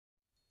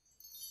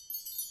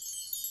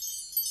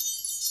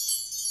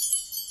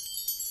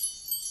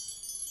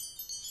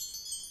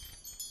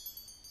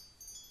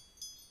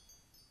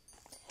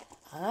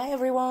Hi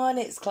everyone,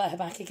 it's Claire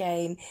back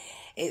again.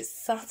 It's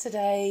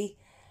Saturday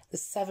the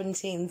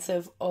 17th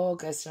of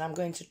August and I'm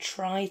going to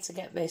try to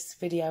get this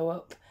video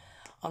up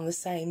on the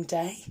same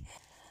day.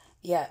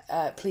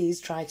 Please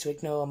try to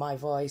ignore my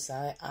voice.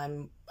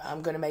 I'm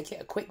going to make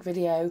it a quick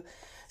video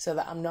so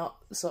that I'm not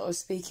sort of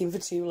speaking for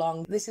too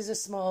long. This is a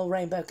small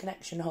Rainbow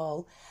Connection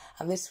haul,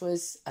 and this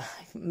was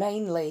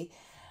mainly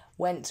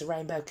went to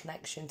Rainbow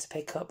Connection to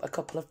pick up a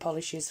couple of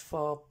polishes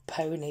for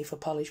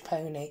Polish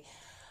Pony.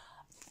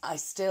 I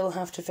still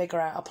have to figure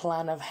out a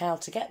plan of how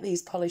to get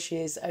these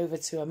polishes over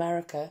to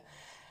America,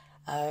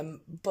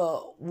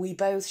 but we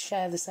both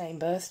share the same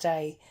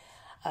birthday,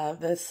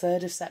 the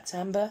 3rd of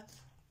September,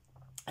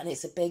 and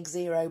it's a big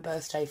 0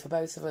 birthday for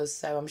both of us,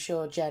 so I'm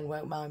sure Jen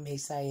won't mind me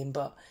saying,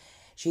 but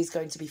she's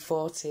going to be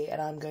 40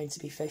 and I'm going to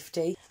be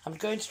 50. I'm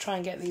going to try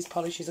and get these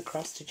polishes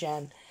across to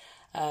Jen,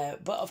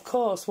 but of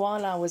course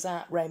while I was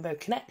at Rainbow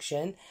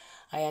Connection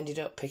I ended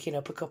up picking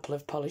up a couple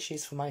of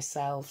polishes for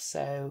myself,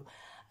 so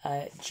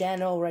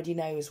Jen already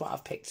knows what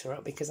I've picked her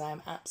up because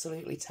I'm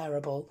absolutely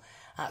terrible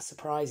at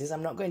surprises.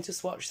 I'm not going to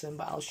swatch them,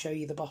 but I'll show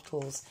you the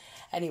bottles.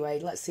 Anyway,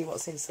 let's see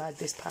what's inside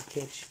this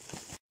package.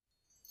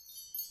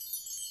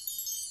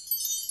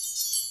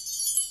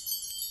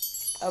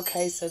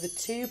 Okay, so the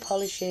two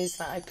polishes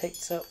that I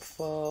picked up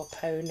for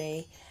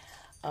Pony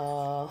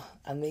are,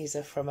 and these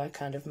are from a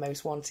kind of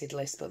most wanted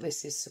list, but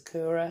this is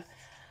Sakura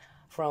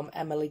from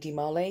Emily de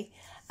Molly.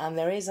 And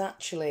there is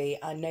actually,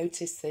 I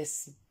noticed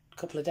this a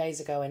couple of days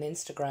ago on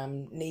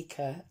Instagram,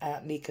 Nika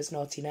at Nika's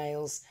Naughty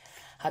Nails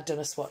had done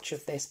a swatch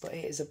of this, but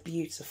it is a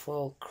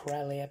beautiful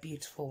Corelli, a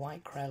beautiful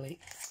white Corelli.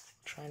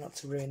 Try not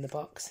to ruin the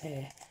box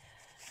here.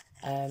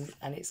 And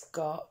it's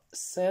got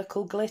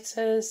circle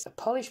glitters. A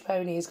Polish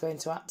Pony is going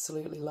to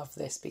absolutely love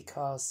this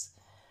because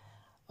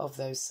of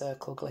those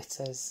circle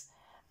glitters,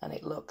 and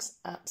it looks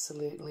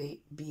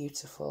absolutely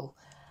beautiful.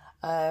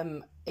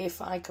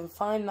 If I can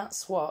find that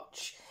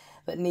swatch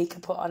that Nika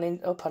put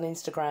up on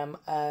Instagram,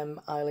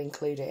 I'll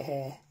include it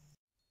here.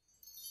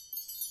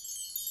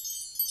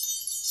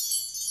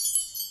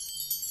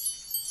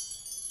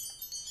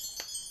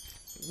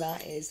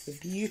 That is the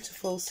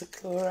beautiful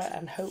Sakura,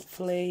 and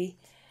hopefully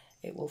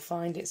it will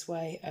find its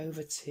way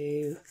over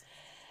to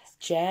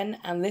Jen.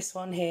 And this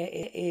one here,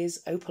 it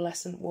is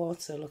Opalescent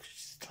Water. Look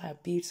just how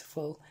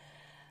beautiful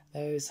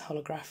those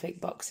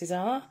holographic boxes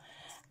are.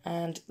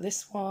 And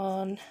this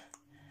one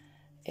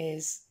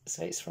is,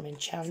 so it's from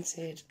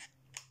Enchanted.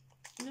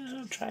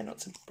 I'll try not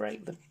to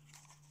break the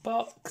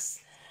box.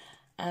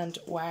 And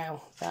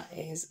wow, that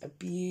is a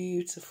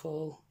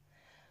beautiful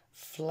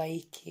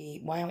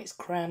flaky, wow, it's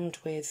crammed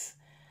with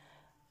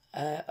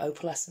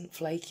opalescent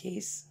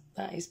flakies.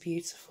 That is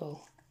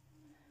beautiful.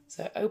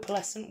 So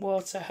Opalescent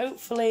Water,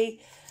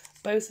 hopefully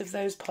both of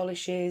those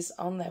polishes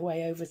on their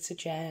way over to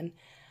Jen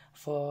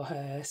for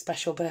her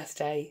special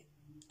birthday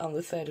on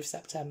the 3rd of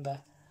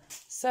September.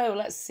 So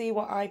let's see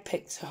what I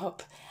picked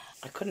up.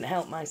 I couldn't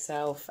help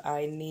myself.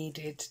 I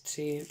needed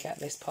to get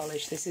this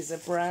polish. This is a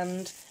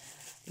brand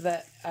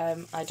that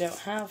I don't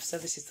have, so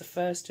this is the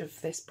first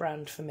of this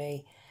brand for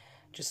me.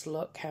 Just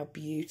look how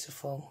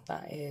beautiful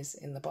that is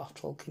in the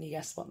bottle. Can you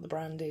guess what the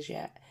brand is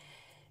yet?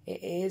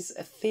 It is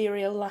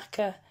Ethereal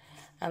Lacquer,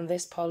 and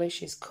this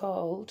polish is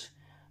called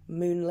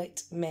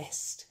Moonlit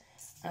Mist.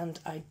 And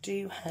I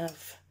do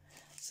have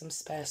some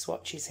spare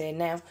swatches here.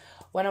 Now,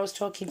 when I was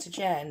talking to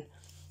Jen,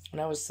 and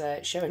I was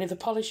showing her the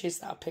polishes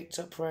that I picked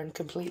up for her and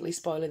completely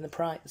spoiling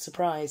the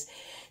surprise,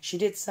 she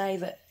did say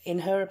that, in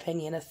her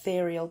opinion,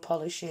 ethereal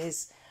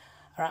polishes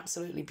are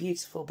absolutely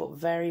beautiful, but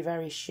very,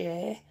 very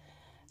sheer.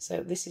 So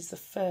this is the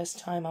first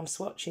time I'm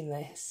swatching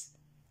this.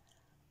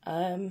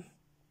 Yeah,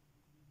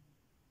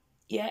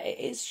 it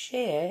is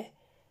sheer,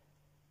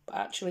 but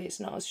actually it's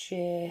not as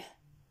sheer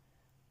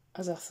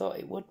as I thought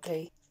it would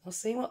be. I'll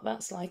see what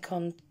that's like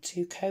on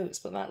 2 coats,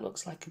 but that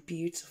looks like a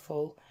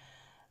beautiful,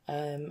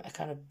 a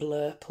kind of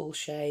blurple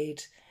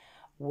shade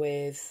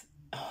with,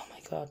 oh my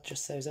god,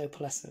 just those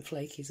opalescent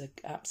flakies are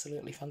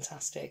absolutely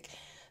fantastic.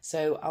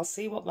 So I'll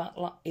see what that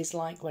is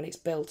like when it's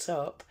built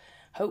up.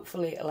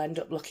 Hopefully it'll end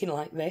up looking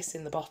like this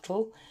in the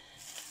bottle.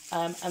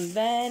 And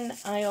then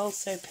I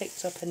also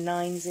picked up a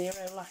 90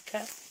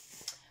 lacquer.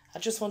 I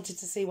just wanted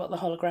to see what the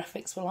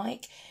holographics were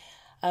like.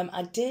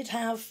 I did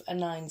have a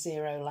 90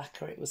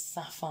 lacquer. It was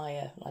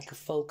sapphire, like a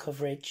full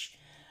coverage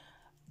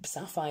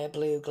sapphire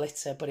blue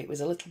glitter, but it was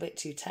a little bit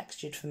too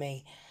textured for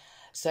me.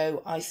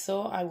 So I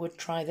thought I would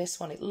try this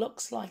one. It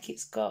looks like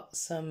it's got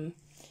some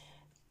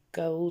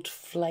gold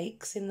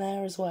flakes in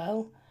there as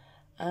well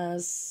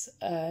as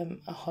a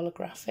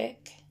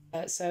holographic.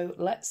 So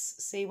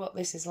let's see what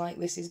this is like.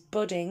 This is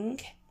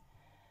Budding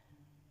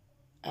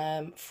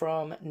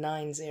from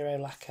 90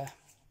 lacquer.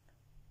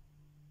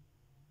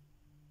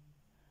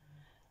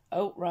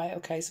 Oh, right,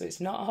 okay, so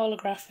it's not a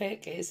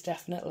holographic, it is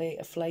definitely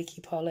a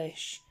flaky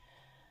polish.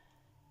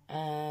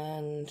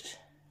 And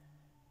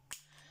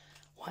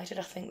why did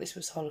I think this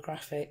was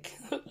holographic?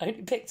 I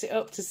only picked it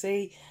up to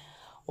see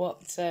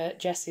what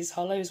Jessie's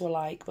hollows were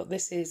like, but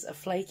this is a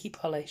flaky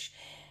polish.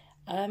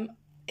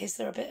 Is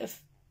there a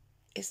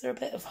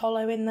bit of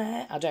hollow in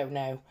there? I don't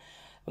know.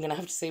 We're going to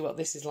have to see what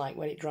this is like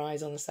when it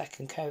dries on the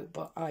second coat,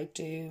 but I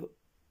do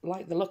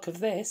like the look of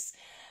this.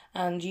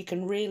 And you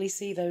can really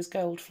see those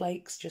gold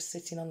flakes just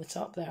sitting on the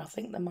top there. I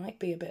think there might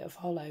be a bit of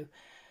hollow,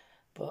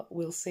 but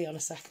we'll see on a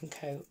second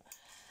coat.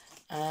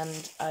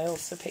 And I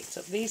also picked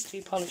up these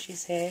two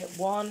polishes here.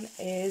 One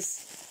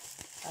is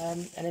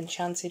an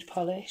enchanted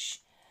polish,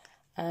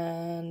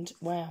 and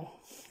wow,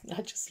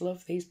 I just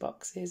love these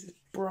boxes. It's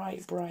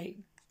bright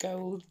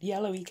gold,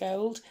 yellowy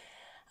gold,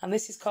 and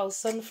this is called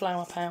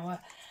Sunflower Power.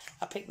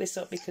 I picked this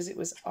up because it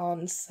was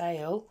on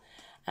sale,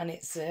 and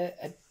it's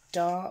a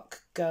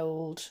dark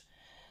gold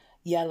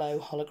yellow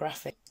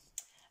holographic,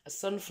 a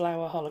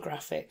sunflower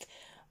holographic,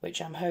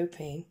 which I'm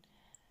hoping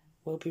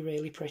will be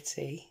really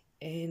pretty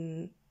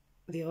in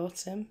the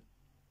autumn.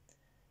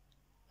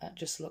 That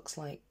just looks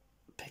like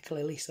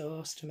piccalilli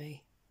sauce to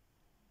me.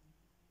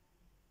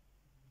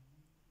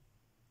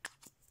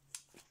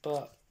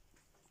 But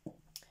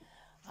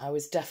I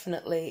was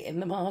definitely in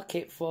the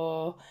market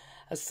for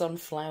a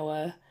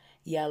sunflower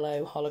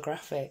yellow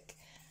holographic,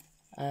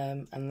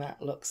 and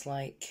that looks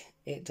like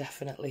it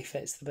definitely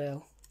fits the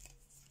bill.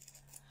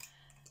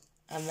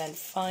 And then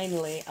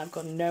finally, I've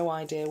got no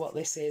idea what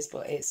this is,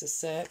 but it's a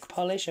Cirque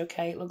polish.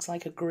 Okay, it looks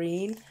like a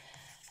green,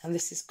 and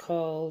this is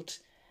called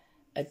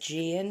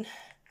Aegean.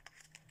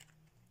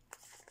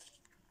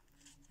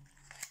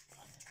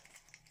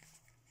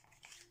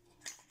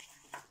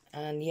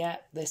 And yeah,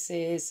 this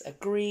is a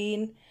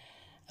green,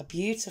 a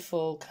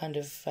beautiful kind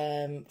of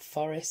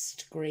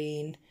forest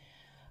green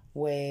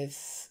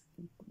with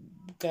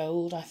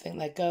gold. I think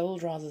they're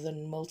gold rather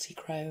than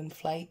multi-chrome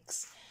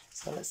flakes.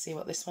 So let's see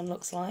what this one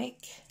looks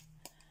like.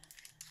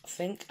 I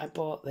think I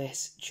bought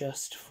this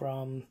just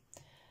from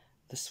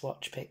the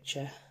swatch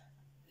picture.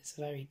 It's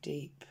very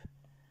deep,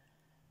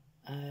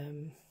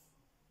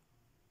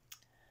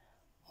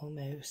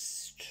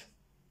 almost,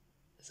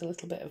 there's a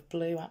little bit of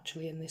blue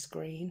actually in this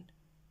green.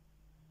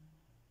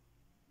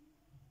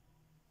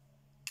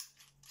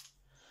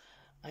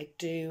 I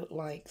do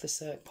like the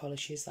Cirque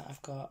polishes that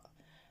I've got,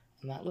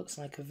 and that looks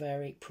like a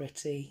very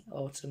pretty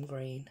autumn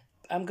green.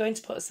 I'm going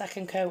to put a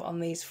second coat on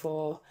these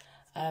four.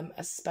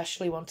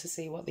 Especially want to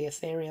see what the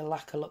ethereal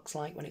lacquer looks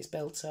like when it's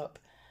built up,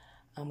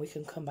 and we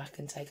can come back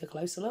and take a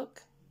closer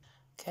look.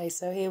 Okay,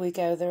 so here we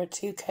go. There are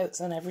 2 coats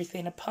on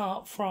everything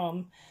apart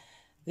from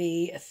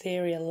the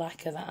ethereal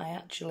lacquer that I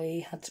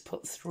actually had to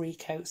put 3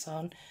 coats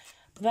on,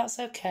 but that's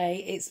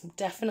okay. It's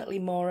definitely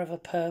more of a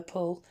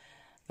purple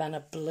than a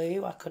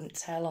blue. I couldn't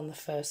tell on the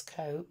first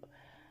coat,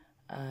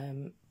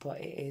 but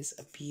it is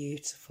a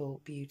beautiful,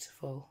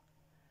 beautiful,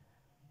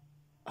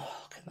 oh,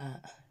 look at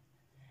that.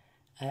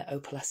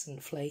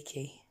 Opalescent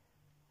flaky.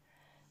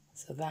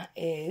 So that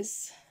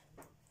is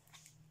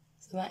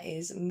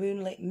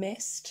Moonlit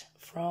Mist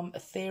from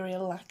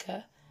Ethereal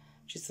Lacquer,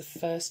 which is the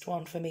first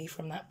one for me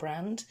from that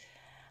brand.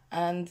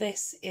 And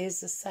this is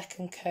the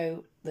second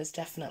coat. There's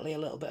definitely a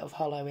little bit of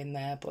hollow in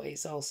there, but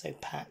it's also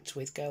packed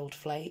with gold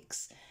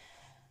flakes.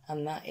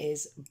 And that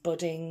is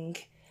Budding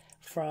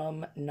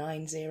from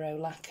 90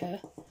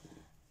 Lacquer.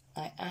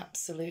 I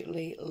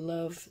absolutely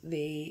love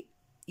the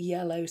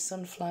yellow,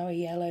 sunflower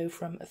yellow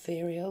from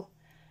Ethereal.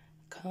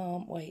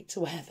 Can't wait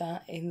to wear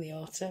that in the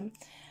autumn.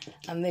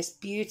 And this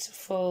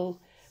beautiful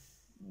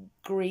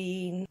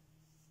green,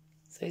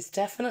 so it's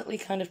definitely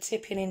kind of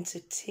tipping into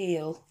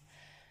teal,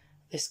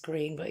 this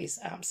green, but it's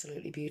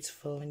absolutely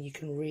beautiful, and you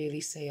can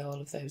really see all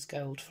of those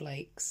gold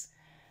flakes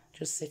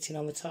just sitting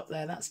on the top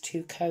there. That's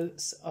 2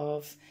 coats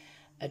of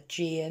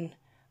Aegean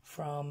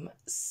from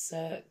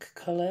Cirque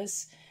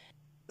Colours.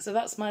 So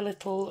that's my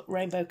little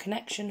Rainbow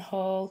Connection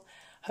haul.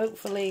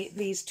 Hopefully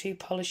these 2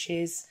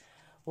 polishes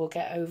will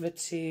get over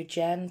to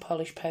Jen,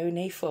 Polish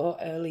Pony, for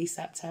early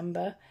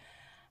September.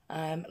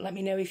 Let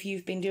me know if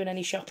you've been doing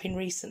any shopping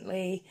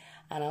recently,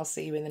 and I'll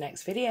see you in the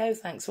next video.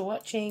 Thanks for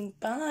watching.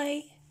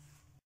 Bye!